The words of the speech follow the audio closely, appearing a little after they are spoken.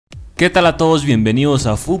¿Qué tal a todos? Bienvenidos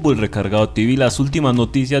a Fútbol Recargado TV, las últimas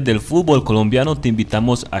noticias del fútbol colombiano. Te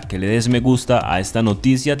invitamos a que le des me gusta a esta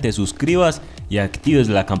noticia, te suscribas y actives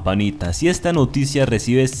la campanita. Si esta noticia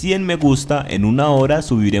recibe 100 me gusta, en una hora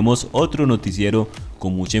subiremos otro noticiero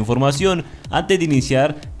con mucha información. Antes de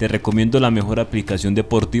iniciar, te recomiendo la mejor aplicación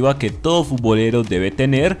deportiva que todo futbolero debe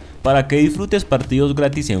tener para que disfrutes partidos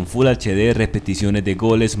gratis en Full HD, repeticiones de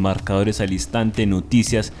goles, marcadores al instante,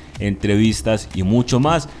 noticias, entrevistas y mucho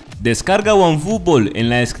más. Descarga OneFootball, en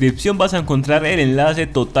la descripción vas a encontrar el enlace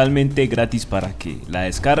totalmente gratis para que la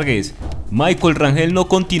descargues. Rangel no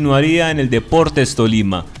continuaría en el Deportes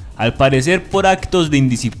Tolima. Al parecer, por actos de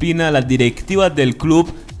indisciplina, las directivas del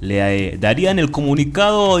club le darían el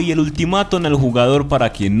comunicado y el ultimátum al jugador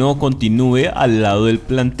para que no continúe al lado del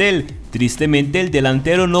plantel. Tristemente, el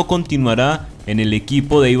delantero no continuará en el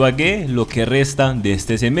equipo de Ibagué lo que resta de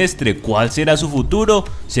este semestre. ¿Cuál será su futuro?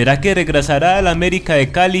 ¿Será que regresará al América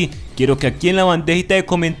de Cali? Quiero que aquí en la bandejita de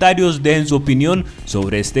comentarios dejen su opinión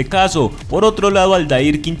sobre este caso. Por otro lado,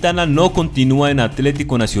 Aldair Quintana no continúa en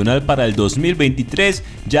Atlético Nacional para el 2023.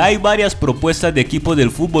 Ya hay varias propuestas de equipos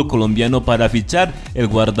del fútbol colombiano para fichar el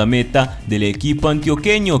guardameta del equipo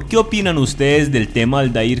antioqueño. ¿Qué opinan ustedes del tema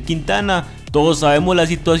Aldair Quintana? Todos sabemos la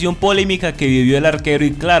situación polémica que vivió el arquero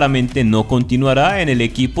y claramente no continuará en el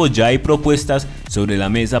equipo. Ya hay propuestas sobre la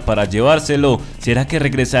mesa para llevárselo. ¿Será que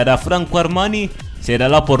regresará Franco Armani? ¿Será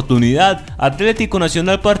la oportunidad? Atlético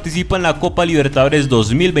Nacional participa en la Copa Libertadores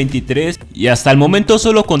 2023 y hasta el momento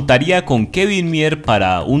solo contaría con Kevin Mier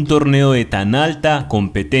para un torneo de tan alta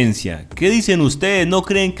competencia. ¿Qué dicen ustedes? ¿No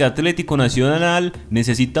creen que Atlético Nacional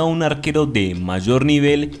necesita un arquero de mayor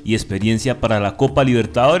nivel y experiencia para la Copa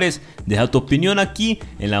Libertadores? Deja tu opinión aquí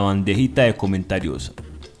en la bandejita de comentarios.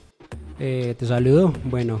 Te saludo,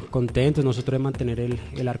 bueno, contentos nosotros de mantener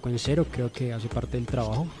el arco en cero. Creo que hace parte del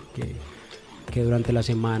trabajo que durante la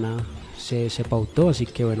semana se pautó, así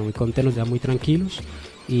que bueno, muy contentos, ya muy tranquilos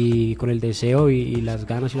y con el deseo y las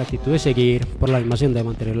ganas y la actitud de seguir por la misma senda de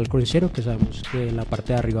mantener el arco en cero, que sabemos que en la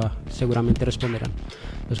parte de arriba seguramente responderán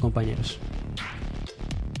los compañeros.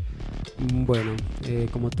 Bueno,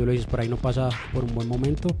 como tú lo dices, por ahí no pasa por un buen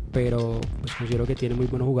momento, pero pues considero que tiene muy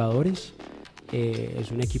buenos jugadores.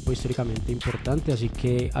 Es un equipo históricamente importante, así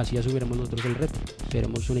que así asumiremos nosotros el reto.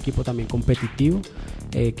 Seremos un equipo también competitivo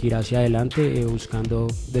que irá hacia adelante buscando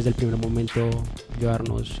desde el primer momento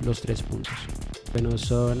llevarnos los 3 puntos. Bueno,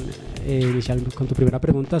 son, inicialmente con tu primera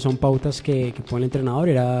pregunta, son pautas que pone el entrenador,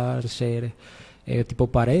 era ser tipo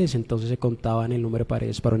paredes, entonces se contaban el número de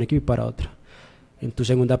paredes para un equipo y para otro. En tu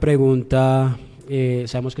segunda pregunta,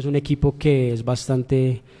 sabemos que es un equipo que es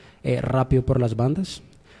bastante rápido por las bandas.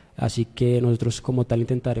 Así que nosotros como tal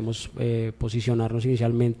intentaremos posicionarnos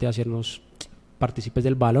inicialmente, hacernos partícipes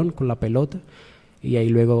del balón con la pelota y ahí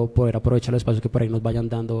luego poder aprovechar los espacios que por ahí nos vayan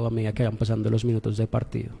dando a medida que vayan pasando los minutos de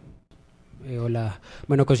partido. Hola,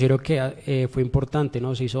 bueno, considero que fue importante,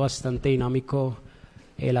 ¿no? Se hizo bastante dinámico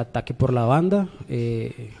el ataque por la banda,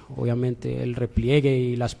 obviamente el repliegue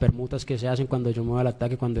y las permutas que se hacen cuando yo muevo el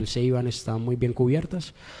ataque, cuando él se iban, están muy bien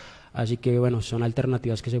cubiertas. Así que bueno, son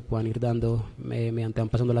alternativas que se puedan ir dando mediante van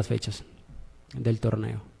pasando las fechas del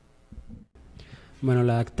torneo. Bueno,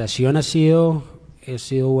 la adaptación ha sido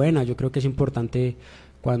buena. Yo creo que es importante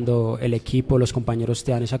cuando el equipo, los compañeros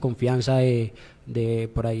te dan esa confianza de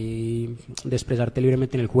por ahí de expresarte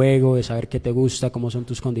libremente en el juego, de saber qué te gusta, cómo son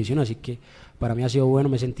tus condiciones. Así que para mí ha sido bueno,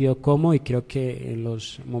 me he sentido cómodo y creo que en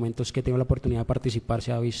los momentos que tengo la oportunidad de participar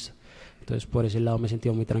se ha visto. Entonces por ese lado me he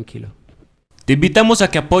sentido muy tranquilo. Te invitamos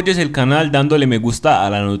a que apoyes el canal dándole me gusta a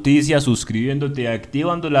la noticia, suscribiéndote y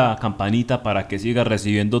activando la campanita para que sigas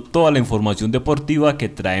recibiendo toda la información deportiva que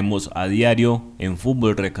traemos a diario en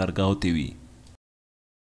Fútbol Recargado TV.